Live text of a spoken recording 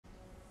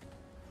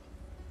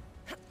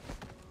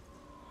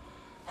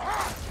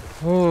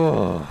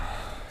Oh,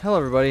 hello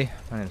everybody.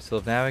 My name is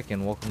Navic,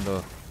 and welcome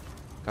to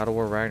God of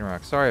War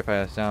Ragnarok. Sorry if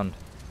I sound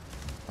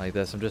like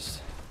this. I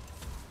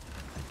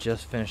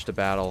just finished a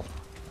battle.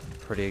 I'm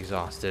pretty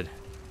exhausted,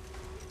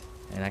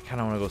 and I kind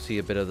of want to go see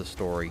a bit of the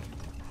story.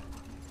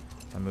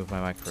 I move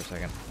my mic for a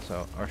second.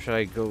 So, or should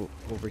I go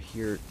over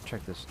here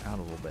check this out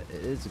a little bit?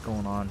 It is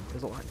going on.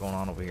 There's a lot going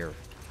on over here.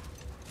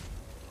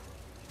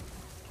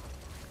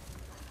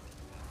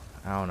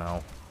 I don't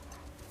know.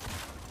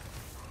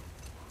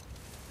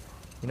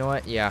 You know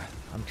what? Yeah,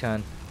 I'm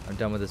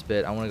done with this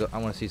bit. I want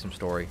to see some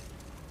story.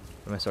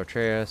 I miss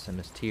Artreus. I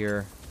miss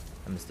Tyr.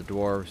 I miss the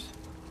dwarves.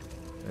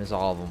 I miss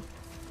all of them.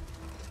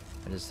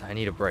 I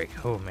need a break.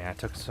 Oh man, I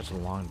took such a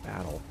long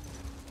battle.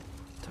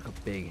 Took a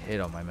big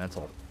hit on my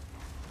mental.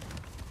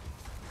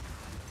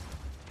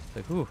 It's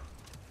like, whew.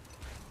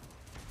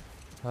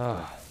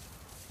 Ah.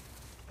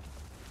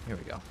 Here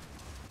we go.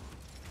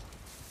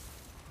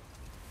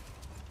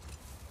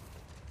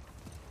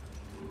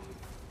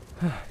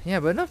 Yeah,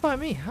 but enough about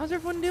me. How's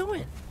everyone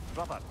doing?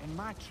 Brother, in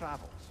my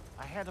travels,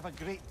 I heard of a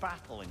great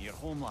battle in your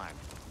homeland,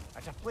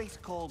 at a place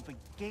called the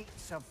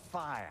Gates of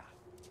Fire.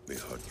 The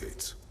Hut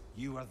Gates.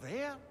 You were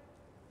there?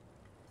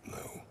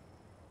 No.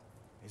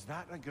 Is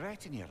that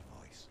regret in your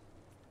voice?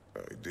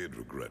 I did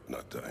regret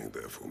not dying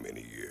there for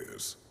many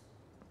years.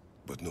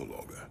 But no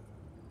longer.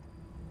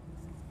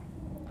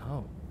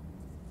 Oh.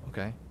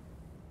 Okay.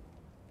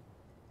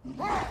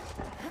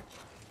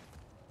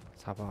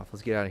 Let's hop off.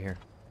 Let's get out of here.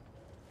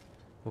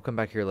 We'll come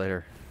back here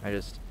later. I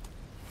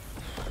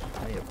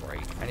need a break.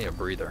 I need a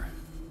breather.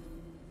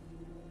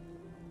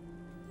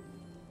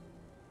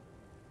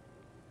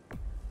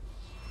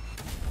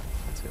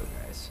 Let's go,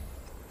 guys.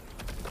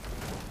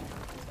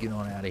 Get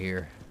on out of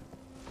here.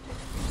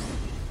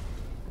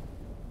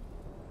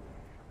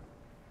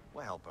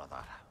 Well,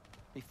 brother,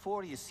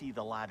 before you see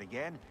the lad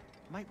again,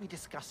 might we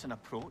discuss an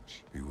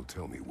approach? He will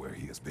tell me where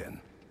he has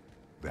been.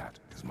 That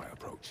is my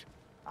approach.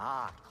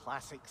 Ah,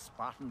 classic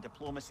Spartan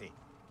diplomacy.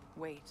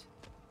 Wait.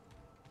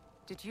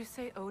 Did you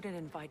say Odin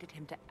invited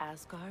him to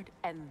Asgard,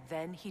 and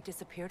then he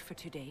disappeared for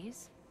 2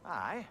 days?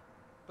 Aye,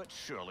 but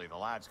surely the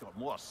lad's got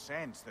more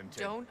sense than to...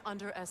 Don't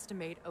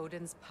underestimate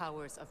Odin's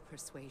powers of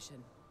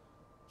persuasion.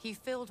 He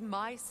filled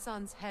my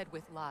son's head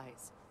with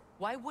lies.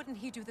 Why wouldn't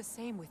he do the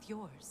same with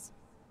yours?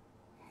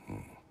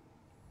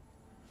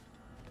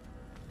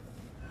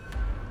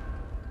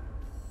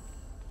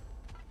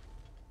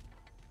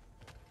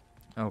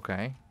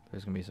 Okay.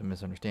 There's gonna be some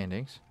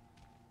misunderstandings.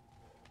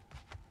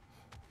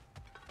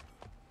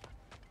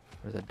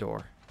 Where's that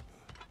door?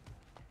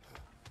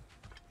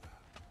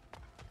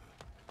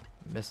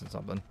 I'm missing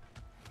something.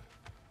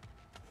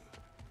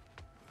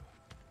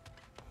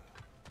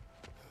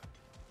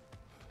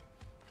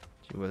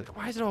 Gee whiz,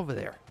 why is it over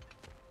there?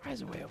 Why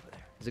is it way over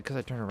there? Is it because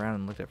I turned around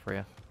and looked at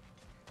Freya?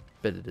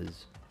 Bet it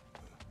is.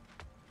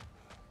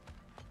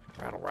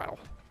 Rattle, rattle.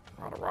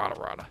 Rada, rada,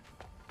 rada.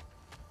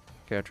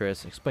 Okay,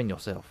 Atreus, explain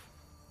yourself.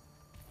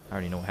 I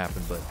already know what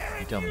happened, but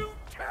you tell me.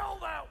 Tell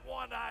that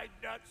one-eyed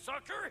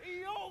nutsucker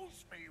he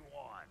owes me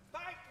one.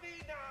 Thank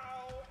me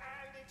now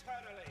and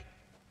eternally.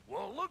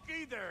 Well,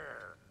 looky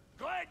there.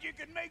 Glad you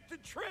can make the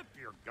trip,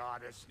 your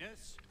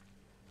goddessness.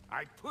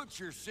 I put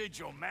your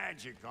sigil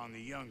magic on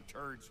the young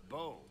turd's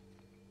bow,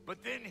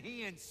 but then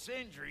he and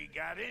Sindri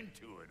got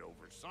into it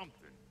over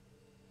something.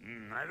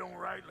 I don't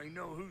rightly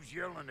know who's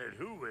yelling at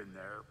who in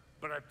there,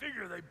 but I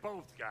figure they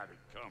both got it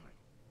coming.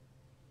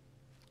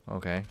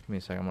 Okay, give me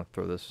a second. I'm gonna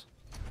throw this.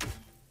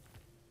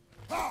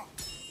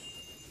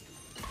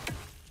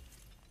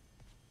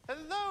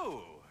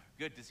 Hello!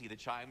 Good to see the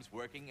chimes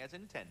working as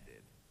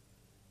intended.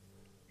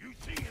 You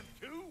see him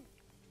too?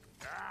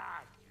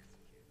 Ah, just kidding.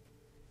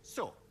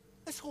 So,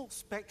 this whole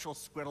spectral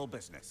squirrel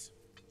business,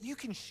 you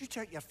can shoot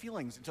out your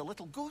feelings into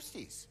little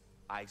ghosties.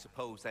 I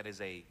suppose that is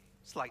a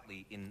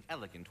slightly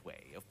inelegant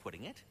way of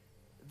putting it.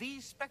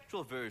 These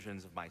spectral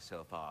versions of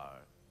myself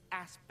are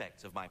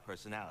aspects of my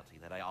personality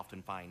that I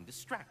often find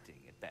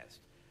distracting at best.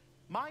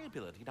 My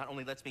ability not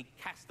only lets me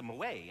cast them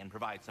away and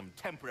provide some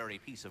temporary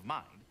peace of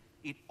mind,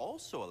 it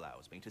also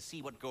allows me to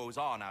see what goes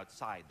on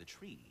outside the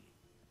tree.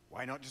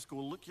 Why not just go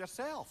look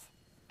yourself?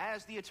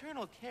 As the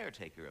eternal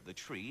caretaker of the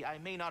tree, I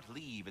may not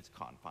leave its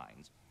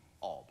confines.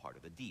 All part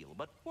of the deal,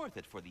 but worth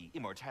it for the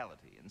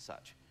immortality and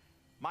such.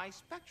 My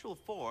spectral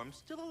forms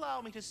still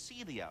allow me to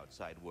see the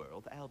outside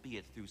world,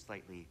 albeit through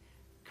slightly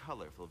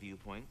colorful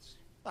viewpoints.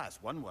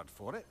 That's one word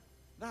for it.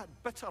 That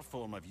bitter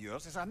form of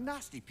yours is a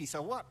nasty piece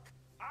of work.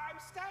 I'm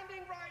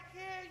standing right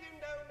here, you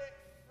no-lit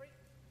freak.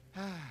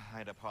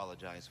 I'd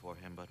apologize for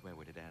him, but where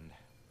would it end?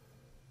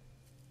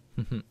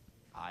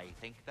 I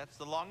think that's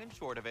the long and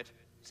short of it.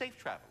 Safe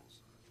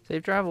travels.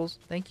 Safe travels.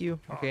 Thank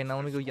you. Okay, now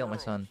let me go yell at my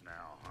son.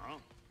 Now, huh?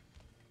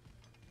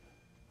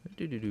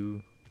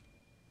 Do.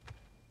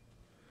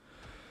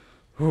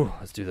 Whew,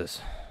 let's do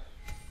this.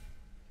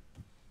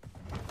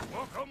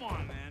 Well, come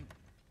on, then.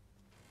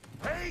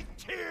 Hey,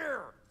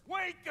 Tyr!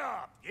 Wake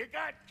up! You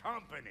got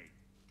company.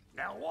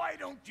 Now, why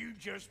don't you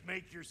just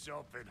make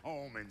yourself at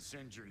home in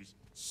Sindri's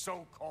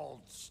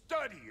so-called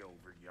study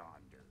over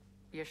yonder?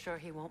 You're sure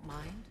he won't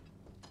mind?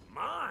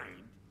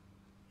 Mind?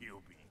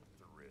 He'll be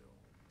thrilled.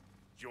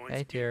 Joints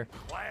Hey, dear.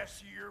 getting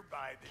classier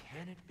by the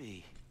Can it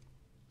be?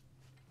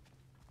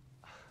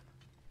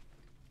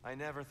 I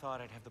never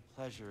thought I'd have the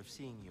pleasure of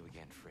seeing you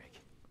again, Frigg.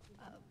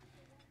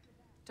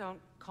 Don't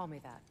call me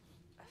that.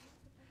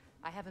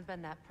 I haven't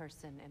been that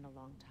person in a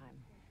long time.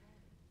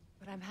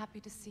 But I'm happy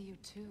to see you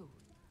too.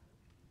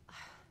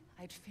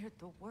 I'd feared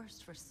the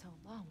worst for so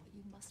long, what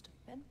you must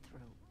have been through.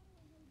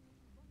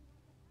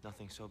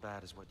 Nothing so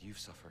bad as what you've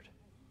suffered.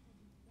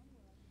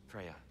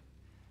 Freya,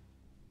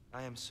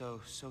 I am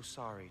so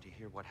sorry to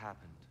hear what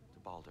happened to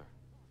Baldur.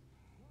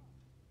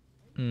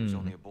 He was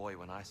only a boy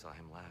when I saw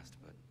him last,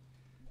 but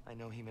I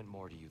know he meant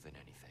more to you than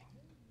anything.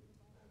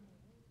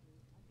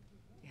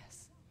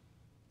 Yes.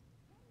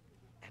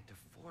 And to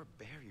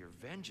forbear your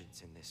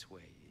vengeance in this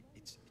way,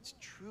 it's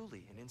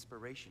truly an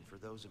inspiration for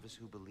those of us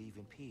who believe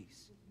in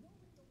peace.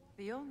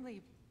 The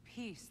only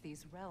peace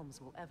these realms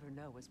will ever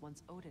know is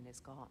once Odin is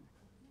gone.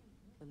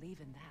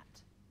 Believe in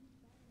that.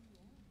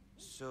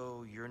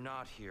 So you're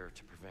not here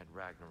to prevent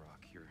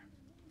Ragnarok, you're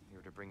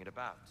here to bring it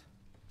about.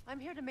 I'm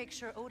here to make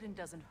sure Odin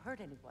doesn't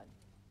hurt anyone,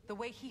 the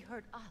way he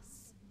hurt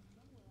us.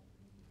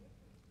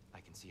 I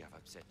can see I've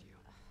upset you.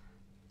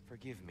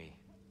 Forgive me.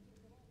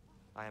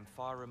 I am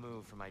far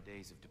removed from my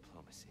days of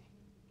diplomacy.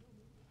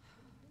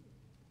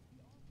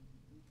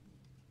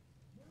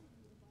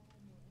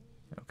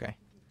 Okay.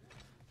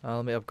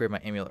 Let me upgrade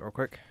my amulet real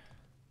quick.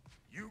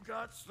 You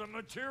got some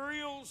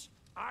materials,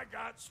 I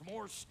got some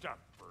more stuff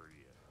for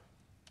you.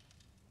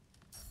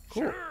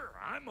 Cool. Sure,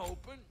 I'm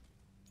open.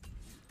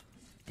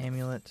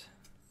 Amulet.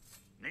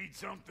 Need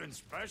something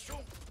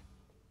special?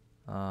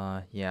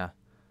 Yeah.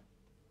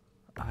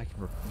 I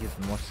can get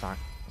some more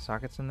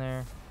sockets in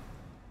there.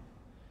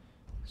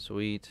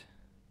 Sweet.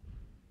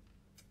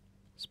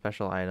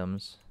 Special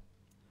items.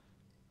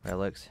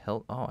 Relics.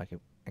 Health. Oh, I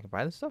can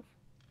buy this stuff?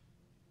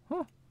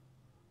 Huh.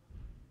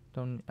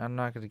 I'm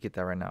not gonna get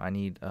that right now. I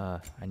need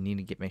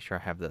to make sure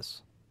I have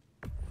this.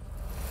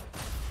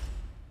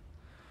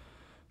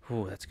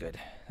 Ooh, that's good.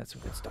 That's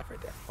some good stuff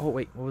right there. Oh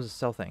wait, what was the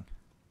sell thing?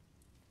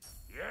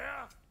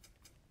 Yeah?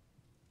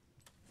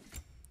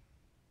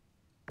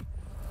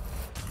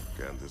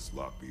 Can this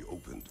lock be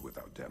opened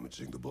without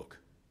damaging the book?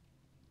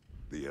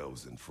 The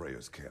elves in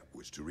Freya's camp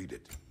wish to read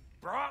it.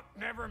 Brock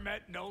never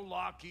met no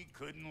lock he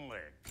couldn't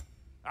lick.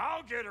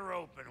 I'll get her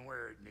open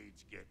where it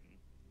needs getting.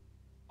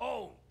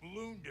 Oh,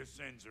 Lunda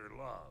sends her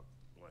love.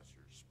 Bless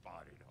her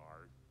spotted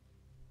heart.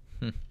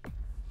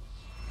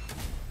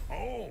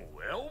 Oh,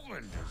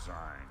 elven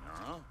design,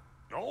 huh?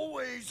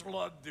 Always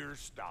loved their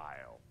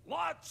style.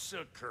 Lots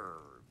of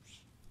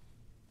curves.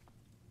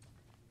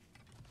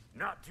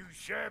 Not too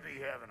shabby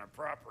having a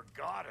proper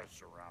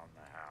goddess around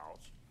the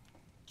house.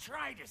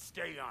 Try to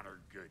stay on her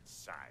good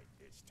side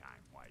this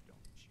time, why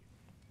don't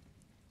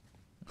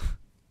you?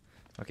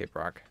 Okay,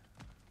 Brock.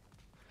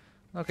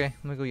 Okay,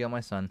 let me go yell at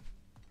my son.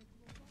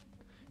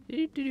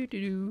 If you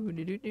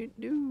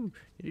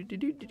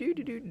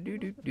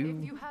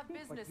have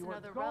business in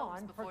other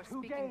realms before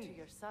speaking to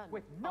your son,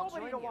 with I'll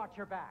nobody join to you. watch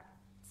your back.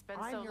 It's been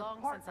I'm so your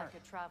long partner. since I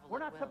could travel We're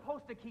at not will.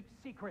 supposed to keep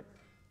secrets.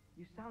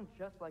 You sound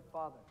just like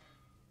Father.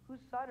 Whose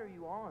side are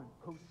you on?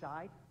 Whose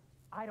side?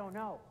 I don't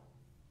know.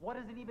 What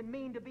does it even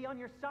mean to be on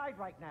your side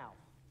right now?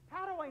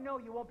 How do I know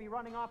you won't be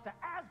running off to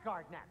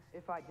Asgard next?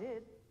 If I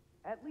did,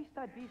 at least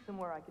I'd be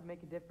somewhere I could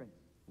make a difference.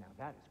 Now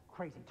that is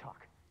crazy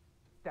talk.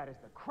 That is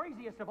the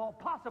craziest of all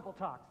possible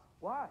talks.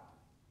 Why?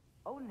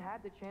 Odin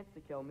had the chance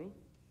to kill me,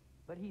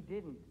 but he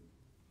didn't.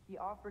 He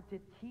offered to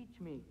teach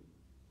me.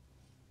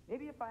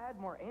 Maybe if I had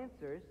more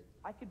answers,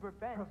 I could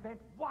prevent... Prevent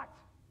what?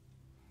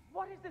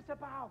 What is this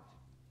about?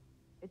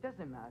 It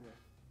doesn't matter.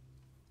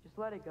 Just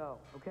let it go,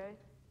 okay?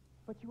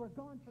 But you were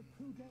gone for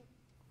 2 days.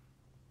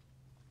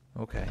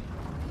 Okay.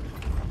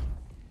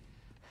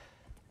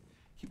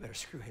 You better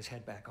screw his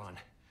head back on,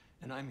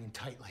 and I mean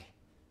tightly.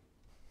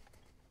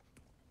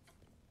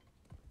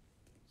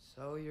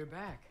 So you're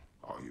back.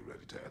 Are you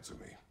ready to answer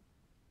me?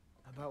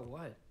 About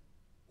what?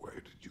 Where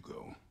did you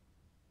go?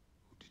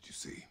 Who did you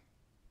see?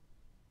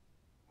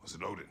 Was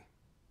it Odin?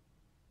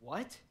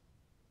 What?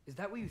 Is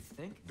that what you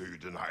think? Do you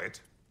deny it?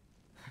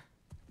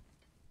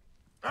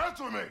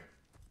 Answer me!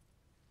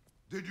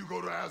 Did you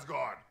go to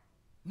Asgard?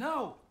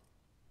 No!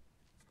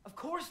 Of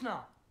course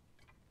not!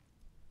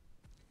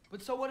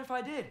 But so what if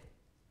I did?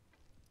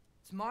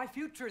 It's my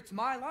future, it's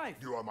my life.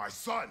 You are my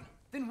son!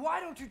 Then why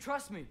don't you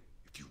trust me?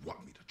 If you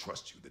want me to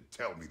trust you, then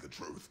tell me the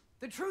truth.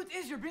 The truth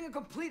is you're being a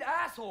complete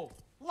asshole!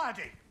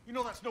 Laddie, you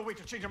know that's no way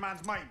to change a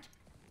man's mind.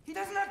 He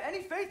doesn't have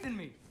any faith in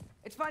me.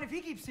 It's fine if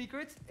he keeps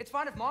secrets. It's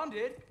fine if Mom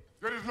did.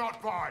 It is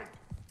not fine!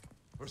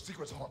 Her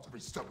secrets ought to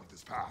be stuck with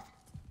this path.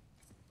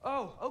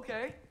 Oh,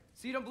 okay.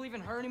 So you don't believe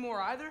in her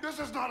anymore either? This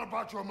is not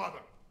about your mother.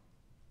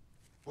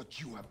 What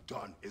you have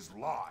done is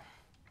lie.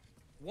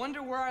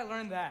 Wonder where I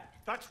learned that.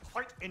 That's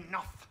quite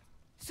enough.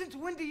 Since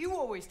when do you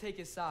always take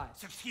his side?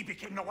 Since he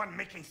became the one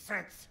making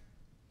sense.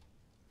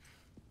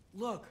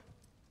 Look,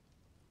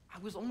 I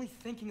was only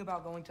thinking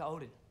about going to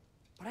Odin,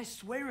 but I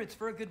swear it's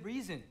for a good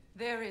reason.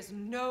 There is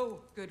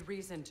no good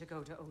reason to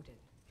go to Odin.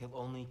 He'll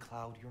only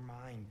cloud your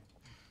mind.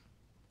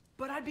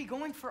 But I'd be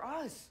going for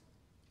us.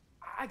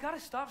 I gotta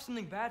stop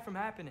something bad from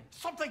happening.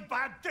 Something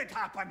bad did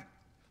happen.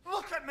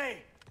 Look at me,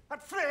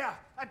 at Freya,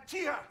 at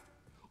Tyr.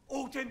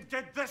 Odin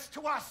did this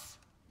to us.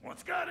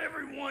 What's got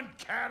everyone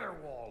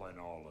caterwauling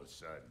all of a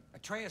sudden?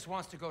 Atreus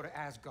wants to go to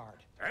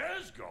Asgard.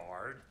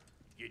 Asgard?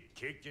 Get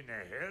kicked in the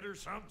head or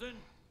something?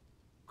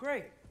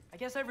 Great. I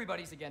guess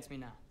everybody's against me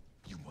now.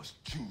 You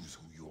must choose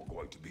who you are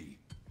going to be.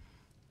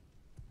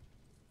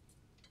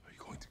 Are you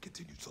going to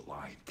continue to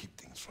lie and keep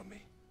things from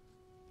me?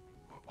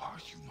 Or are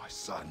you my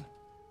son?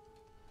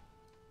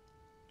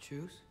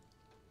 Choose?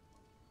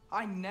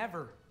 I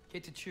never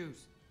get to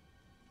choose.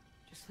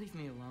 Just leave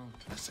me alone.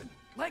 Listen.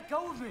 Let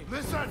go of me!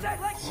 Listen! I said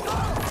let go!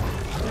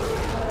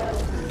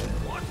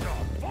 What the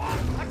fuck?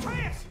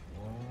 Atreus!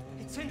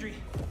 It's Sindri.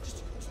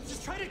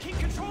 Just try to keep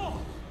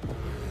control.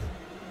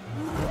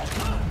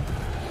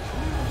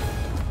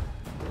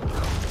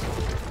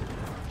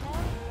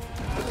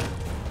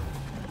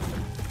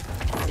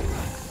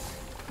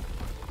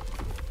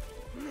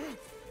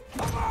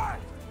 Come on!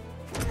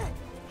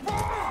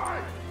 Boy!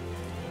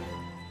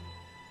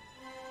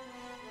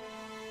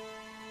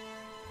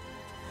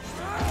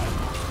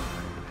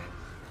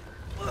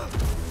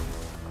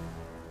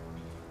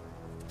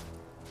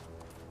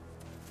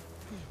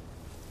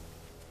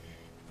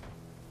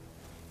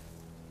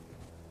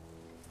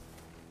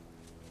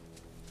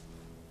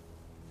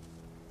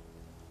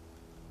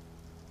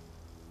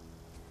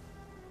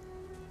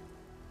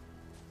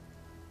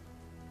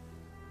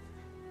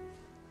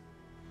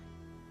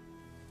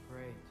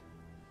 Great.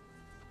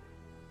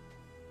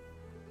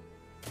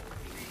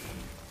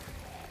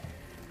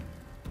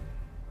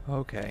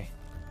 Okay.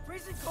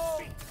 Freezing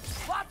cold!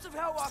 Lots of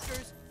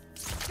Hellwalkers!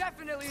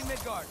 Definitely in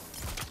Midgard!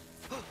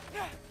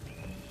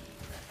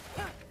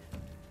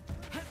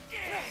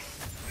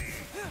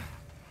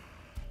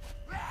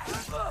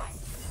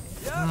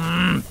 Yep.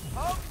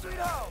 Home sweet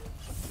home!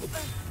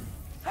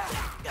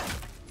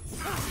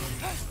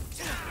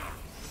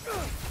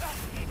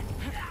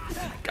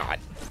 God.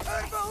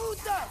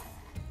 Erbahuta!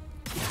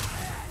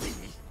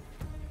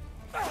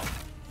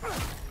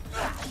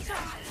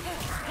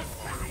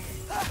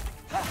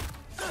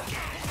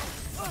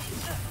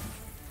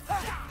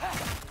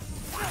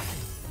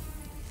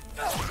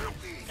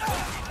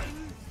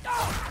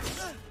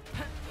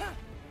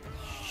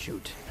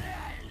 Shoot.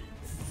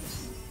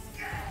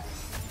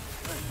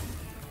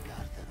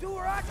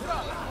 Durakra!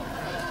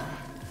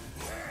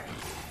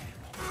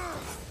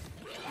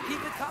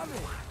 Keep it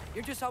coming.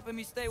 You're just helping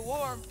me stay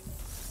warm.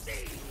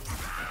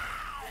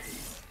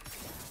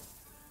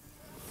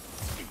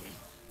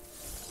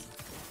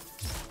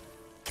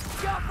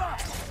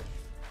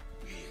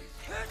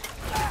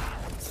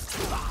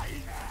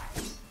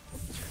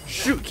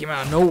 Shoot, came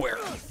out of nowhere.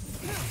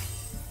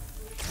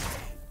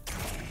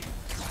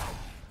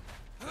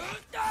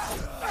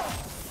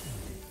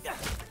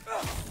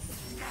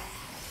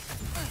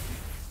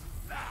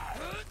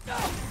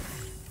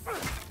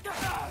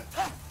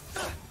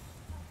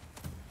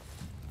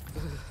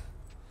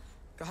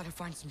 Gotta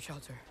find some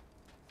shelter.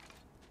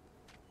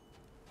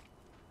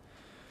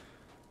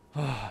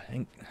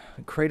 And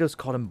Kratos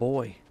called him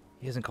boy.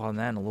 He hasn't called him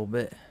that in a little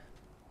bit.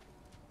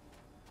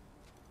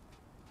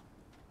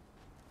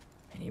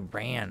 And he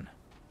ran.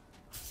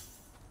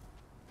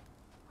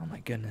 Oh my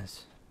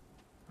goodness.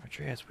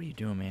 Atreus, what are you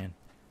doing, man?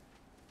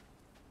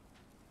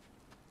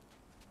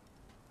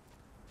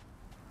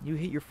 You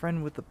hit your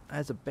friend with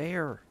as a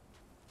bear.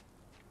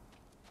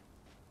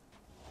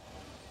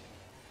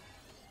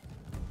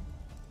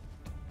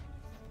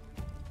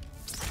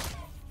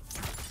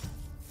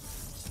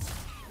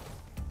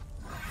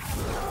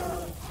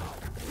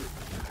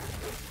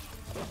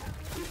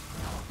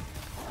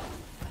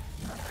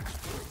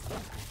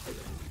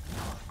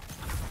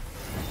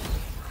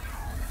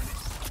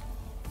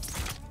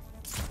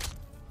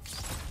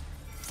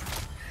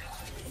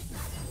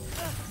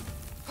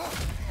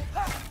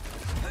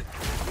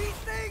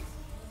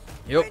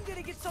 Yep. When did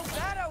it get so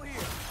bad out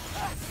here?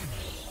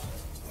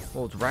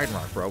 Well, it's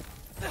Ragnarok, bro.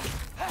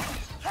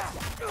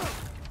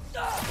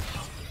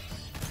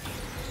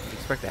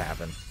 Expect to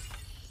happen.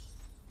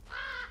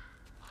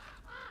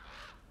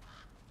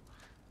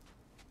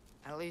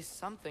 At least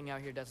something out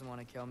here doesn't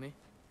want to kill me.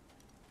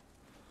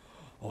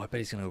 Oh, I bet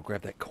he's gonna go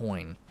grab that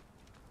coin.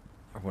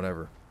 Or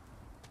whatever.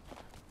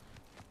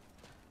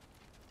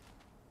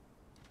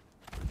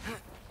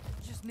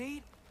 Just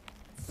need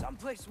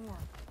someplace warm.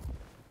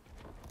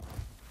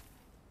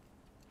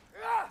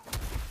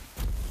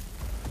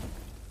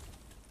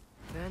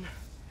 Then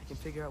I can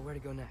figure out where to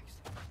go next.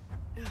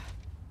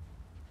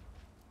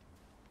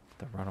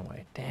 The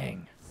runaway.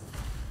 Dang.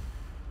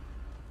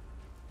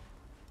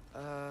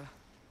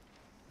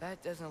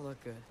 That doesn't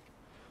look good.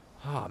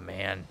 Oh,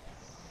 man.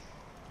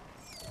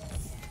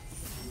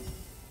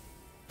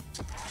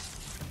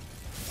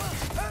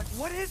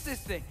 What is this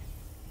thing?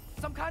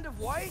 Some kind of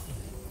white?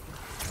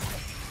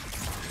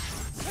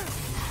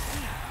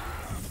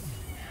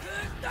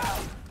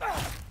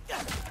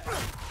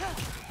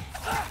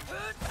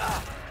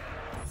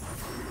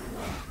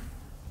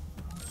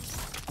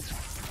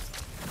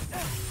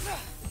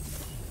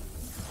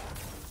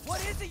 What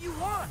is it you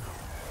want?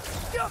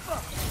 Jumpa!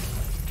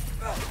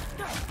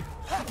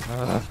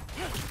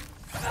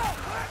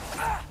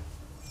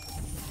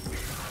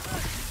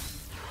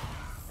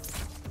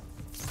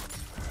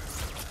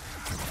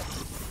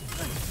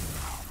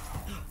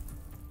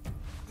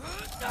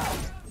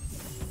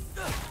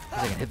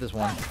 I can hit this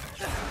one.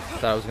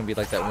 Thought it was gonna be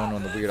like that one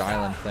on the weird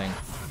island thing.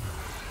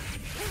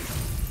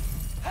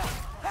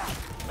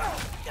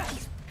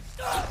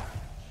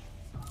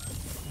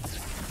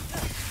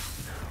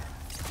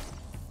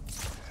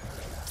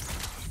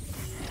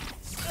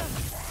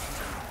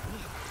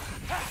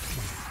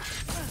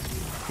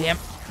 Damn.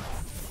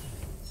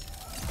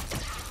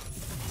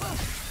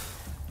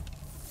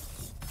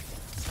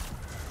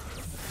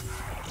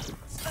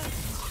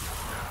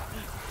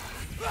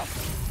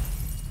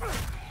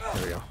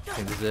 There we go. I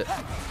think this is it.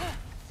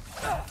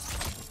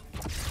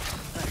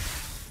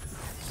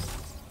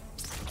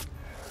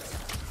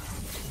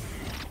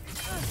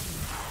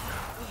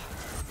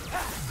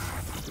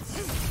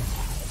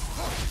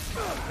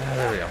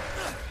 There we go.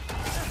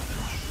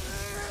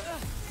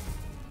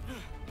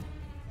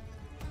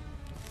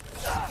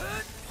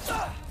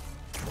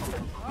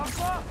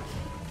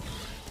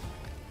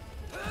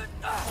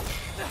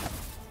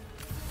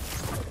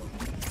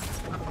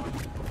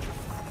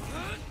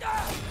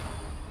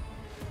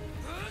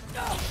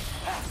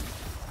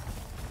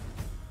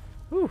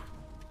 Whew.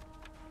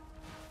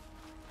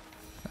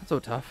 Not so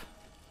tough.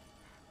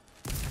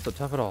 Not so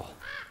tough at all.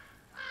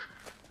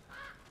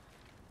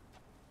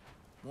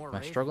 More Am I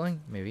ravens.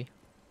 struggling? Maybe.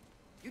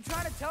 You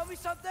trying to tell me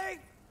something?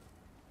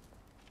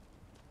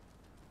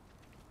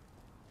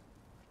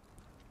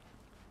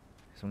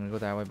 So I'm gonna go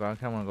that way, but I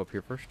kinda wanna go up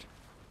here first.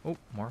 Oh,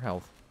 more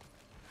health.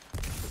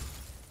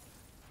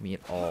 Me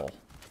at all.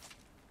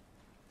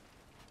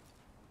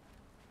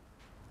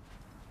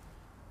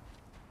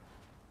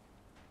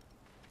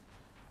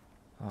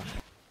 Oh.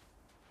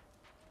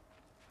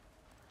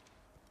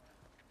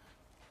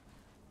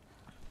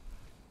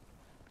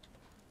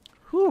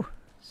 Whew!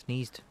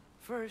 Sneezed.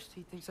 First,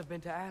 he thinks I've been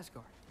to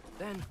Asgard.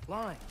 Then,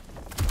 lying.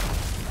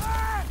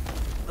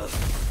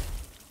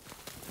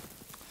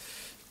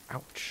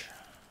 Ouch.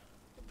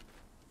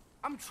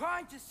 I'm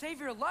trying to save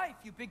your life,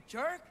 you big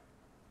jerk!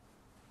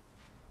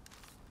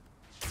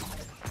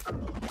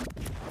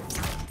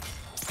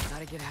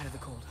 Gotta get out of the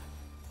cold.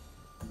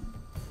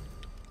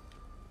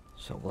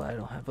 So glad I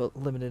don't have a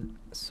limited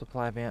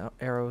supply of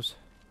arrows.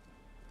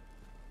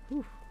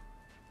 Whew.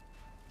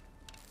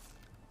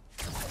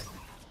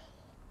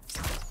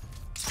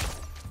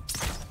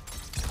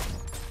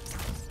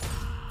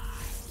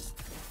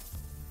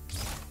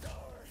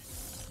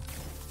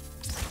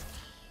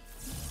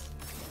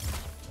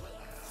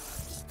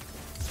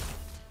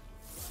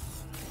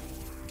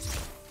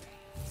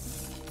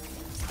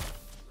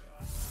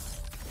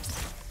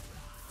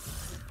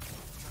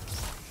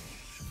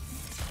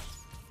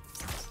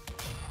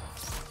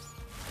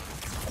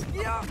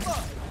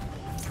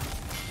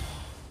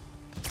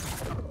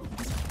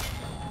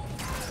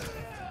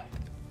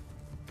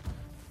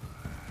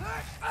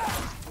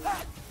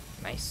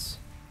 Nice.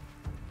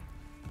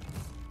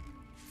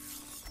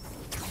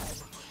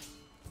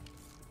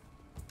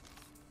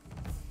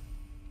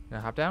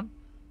 Gonna hop down?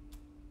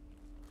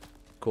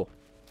 Cool.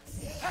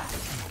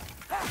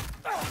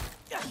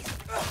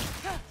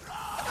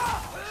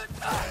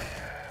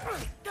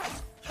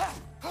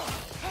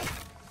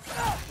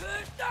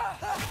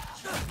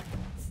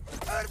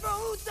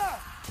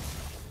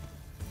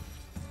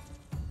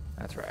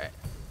 That's right.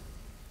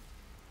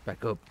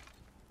 Back up.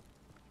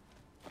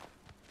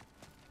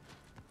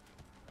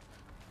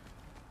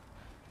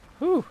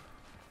 Whew.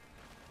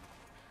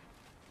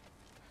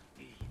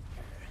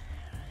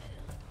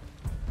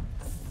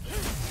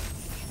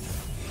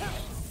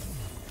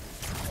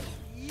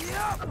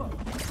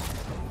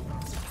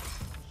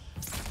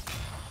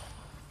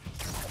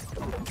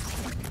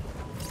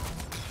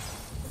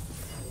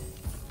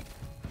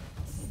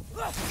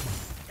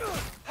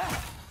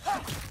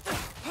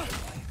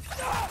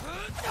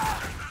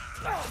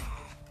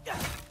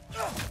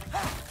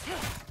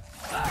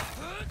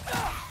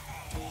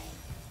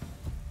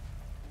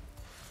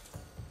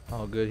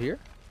 All good here?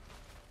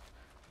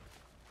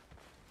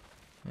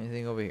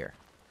 Anything over here?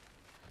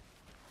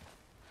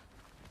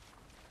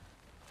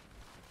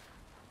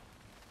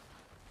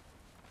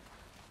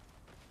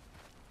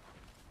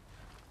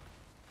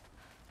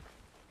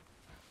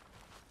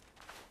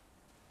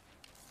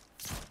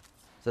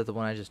 Is that the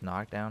one I just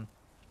knocked down?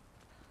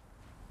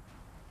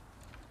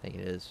 I think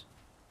it is.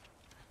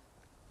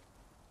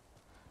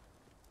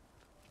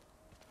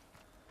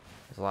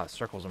 There's a lot of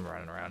circles I'm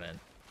running around in.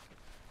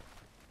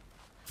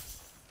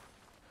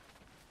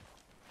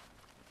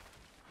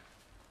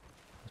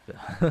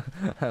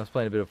 I was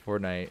playing a bit of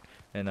Fortnite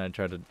and I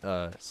tried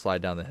to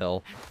slide down the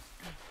hill.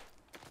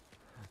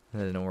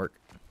 That didn't work.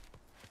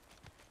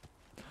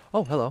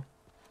 Oh, hello.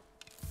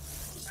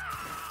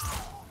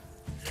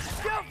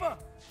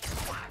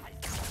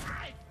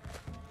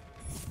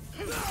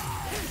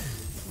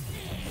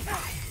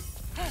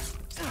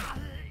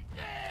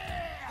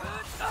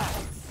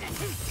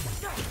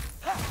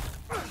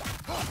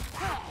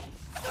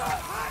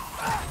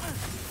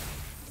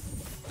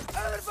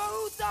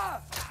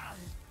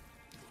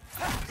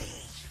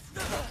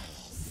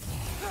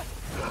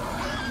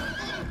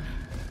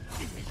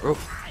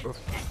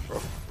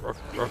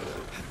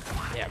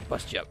 Yeah,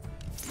 bust you up.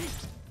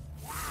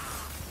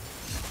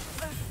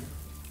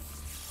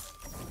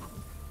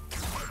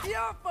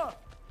 Yappa!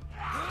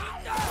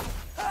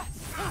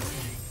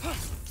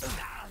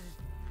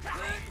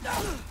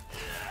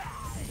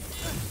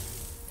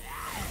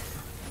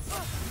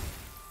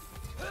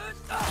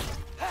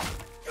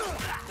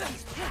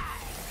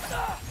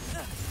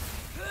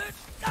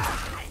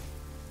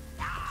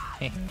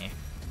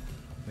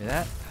 With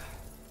that?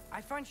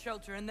 I find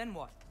shelter and then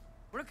what?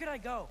 Where could I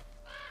go?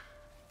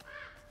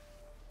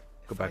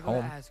 Go If back I go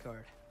home. to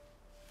Asgard,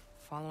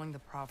 following the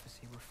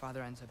prophecy where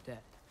father ends up dead.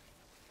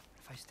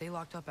 If I stay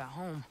locked up at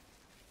home,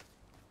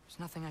 there's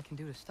nothing I can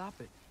do to stop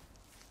it.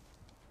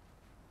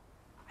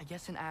 I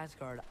guess in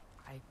Asgard,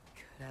 I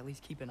could at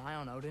least keep an eye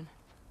on Odin.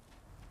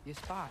 Be a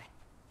spy.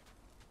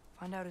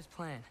 Find out his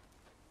plan.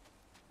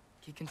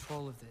 Get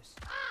control of this.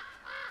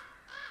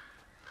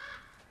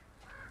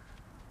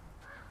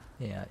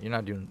 Yeah, you're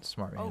not doing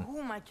smart, man. Oh, who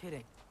am I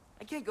kidding?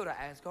 I can't go to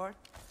Asgard.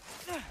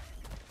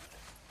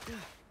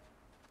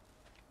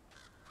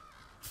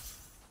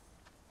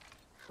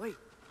 Wait,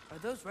 are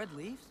those red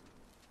leaves?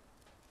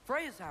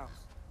 Freya's house.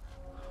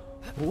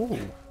 Ooh.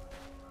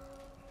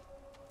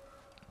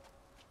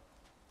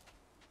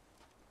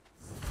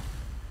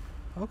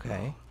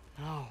 Okay.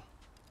 No.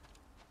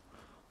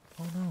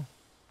 Oh no.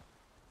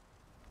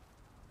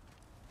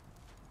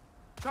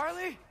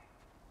 Charlie?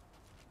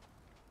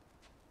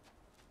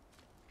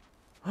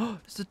 Oh,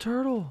 it's a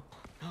turtle.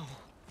 No.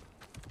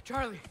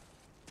 Charlie.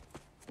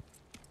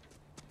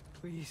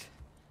 Please.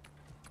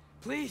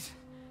 Please.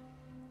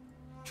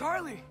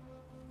 Charlie.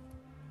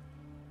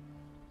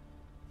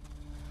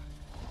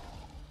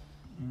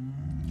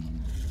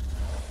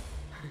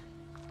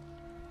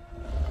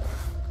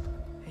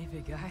 Hey,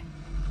 big guy.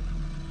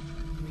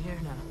 I'm here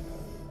now.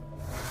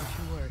 Don't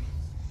you worry.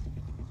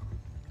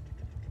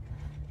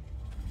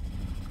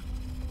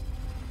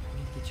 I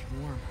need to get you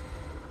warm.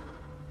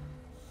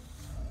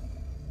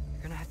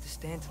 You're gonna have to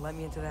stand to let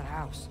me into that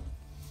house.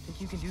 Think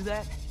you can do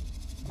that?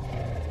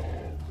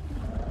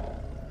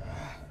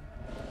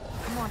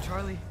 Come on,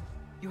 Charlie.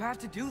 You have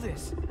to do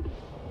this.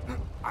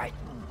 I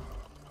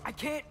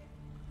can't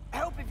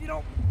help if you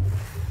don't...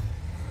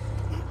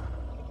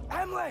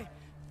 Emily!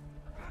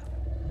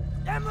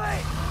 Emily!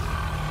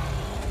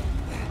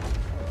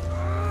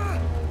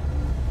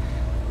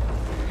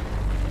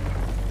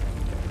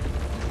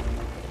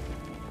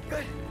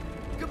 Good.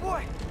 Good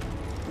boy.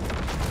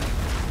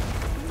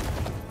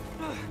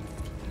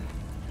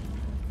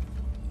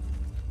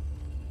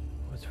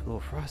 It's a little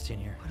frosty in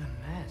here. What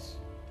a mess.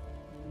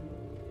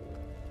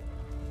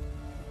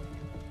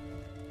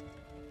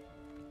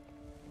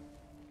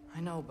 I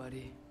know,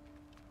 buddy.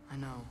 I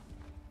know.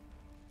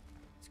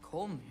 It's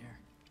cold in here.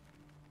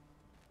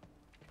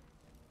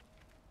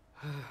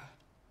 I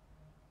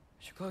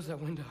should close that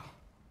window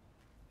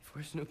if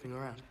we're snooping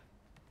around.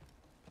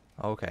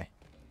 Okay.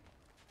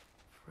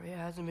 Freya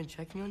hasn't been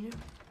checking on you?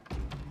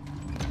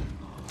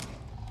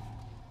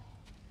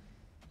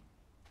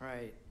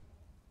 Right.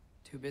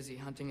 Too busy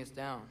hunting us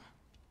down.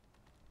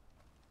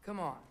 Come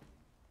on.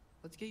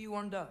 Let's get you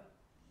warmed up.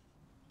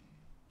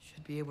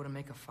 Should be able to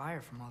make a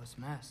fire from all this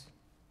mess.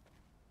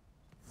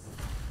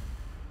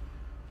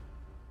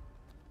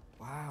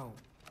 Wow.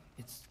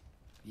 It's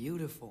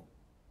beautiful.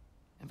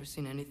 Never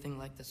seen anything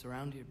like this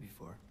around here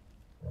before.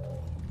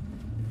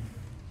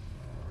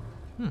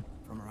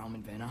 From her home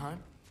in Vanaheim?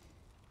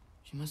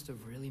 She must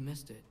have really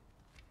missed it.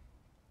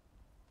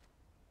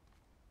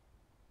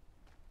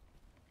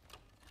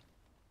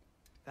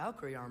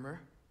 Valkyrie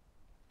armor?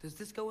 Does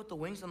this go with the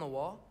wings on the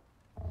wall?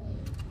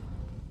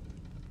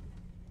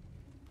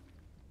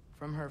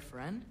 From her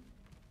friend?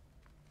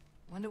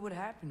 Wonder what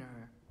happened to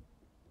her.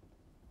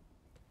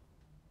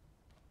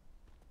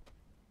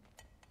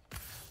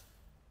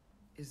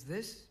 Is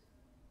this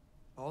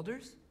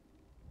Baldur's?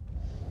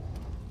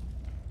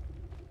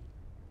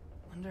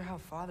 Wonder how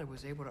father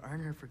was able to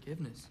earn her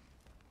forgiveness.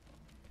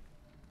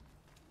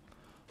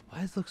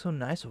 Why does it look so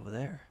nice over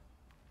there?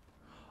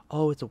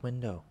 Oh, it's a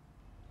window.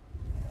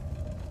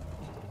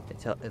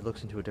 It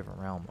looks into a different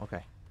realm.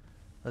 Okay.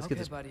 Let's get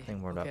this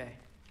thing warmed up. Okay.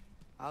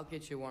 I'll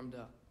get you warmed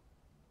up.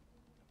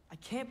 I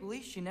can't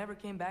believe she never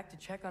came back to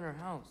check on her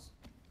house.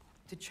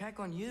 To check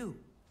on you.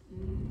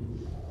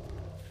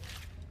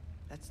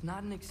 That's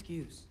not an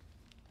excuse.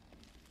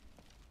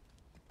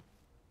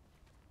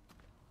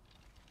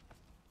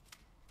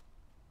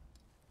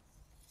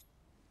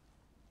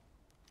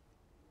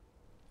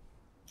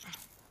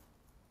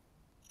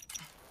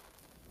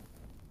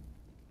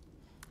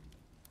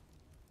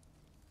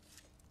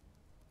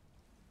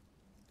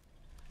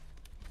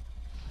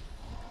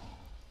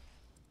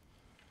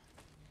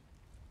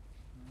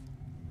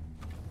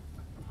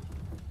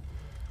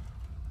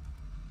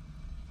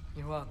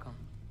 You're welcome.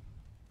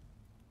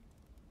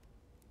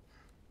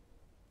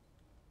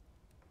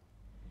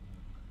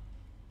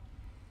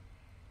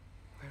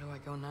 Where do I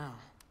go now?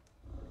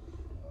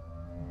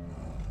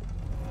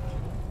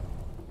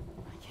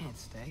 I can't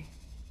stay.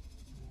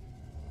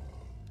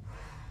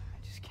 I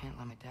just can't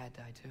let my dad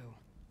die too.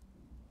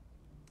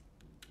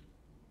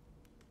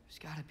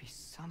 gotta be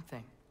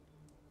something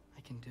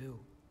I can do.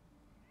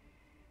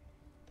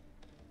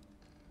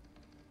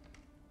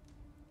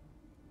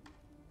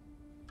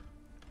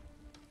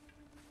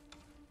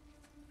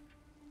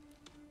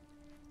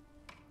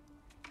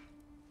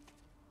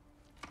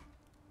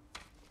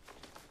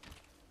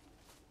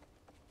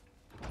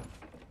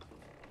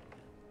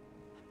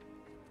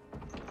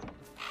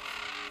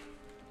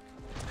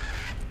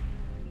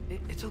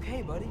 It's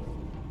okay, buddy.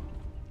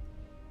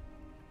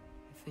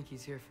 I think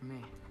he's here for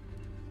me.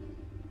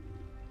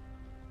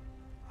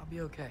 I'll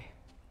be okay.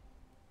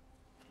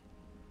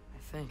 I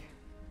think.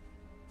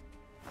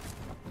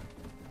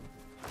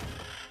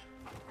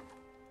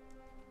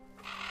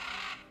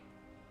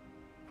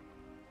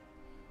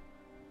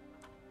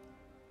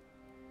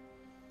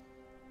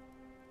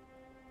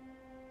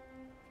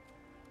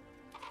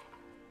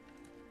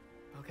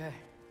 Okay.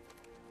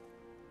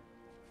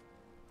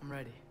 I'm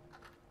ready.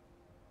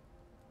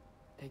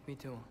 Take me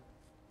to him.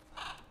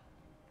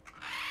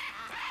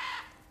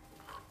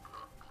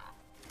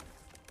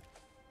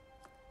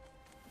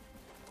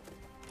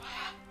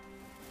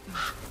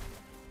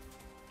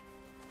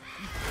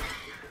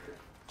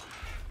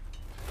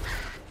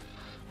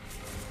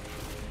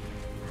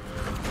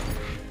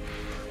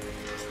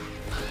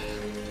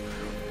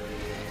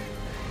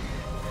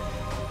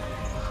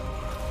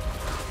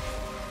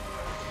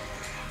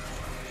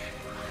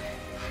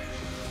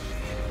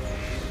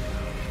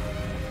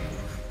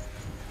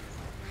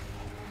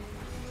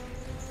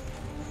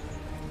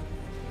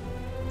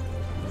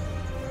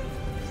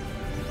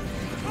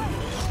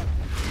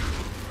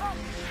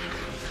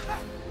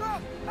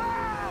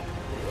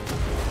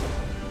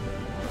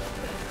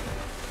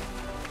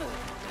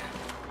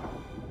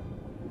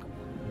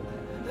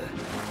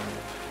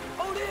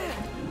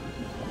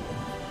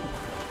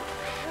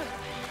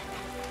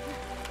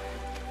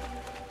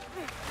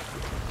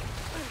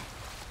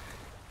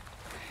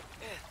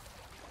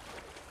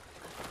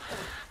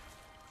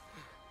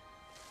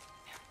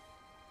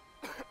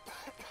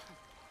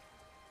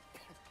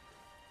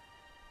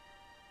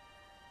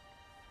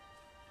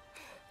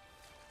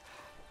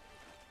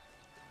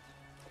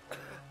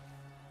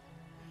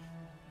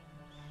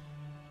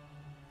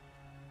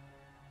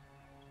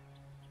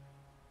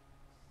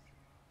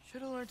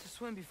 Should have learned to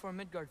swim before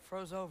Midgard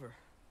froze over.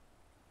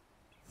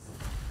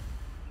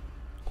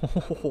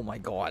 Oh my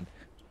god.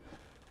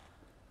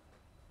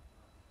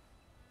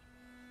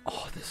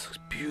 Oh, this looks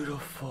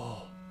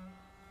beautiful.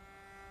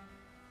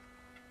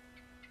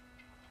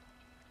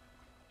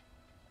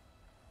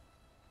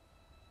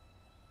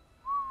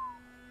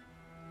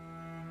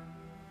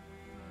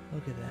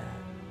 Look at that.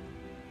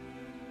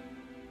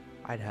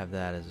 I'd have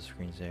that as a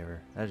screensaver.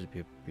 That'd just be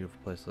a beautiful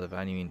place to live.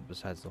 I mean,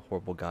 besides the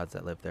horrible gods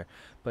that live there.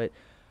 But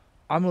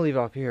I'm gonna leave it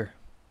off here.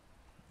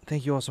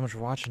 Thank you all so much for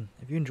watching.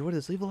 If you enjoyed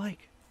this, leave a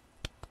like.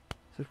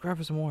 Subscribe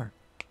for some more.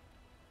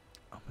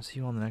 I'm gonna see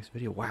you on the next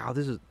video. Wow,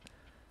 this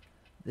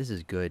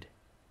is good.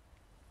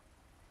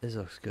 This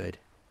looks good.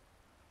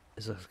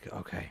 This looks good.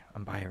 Okay,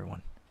 bye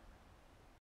everyone.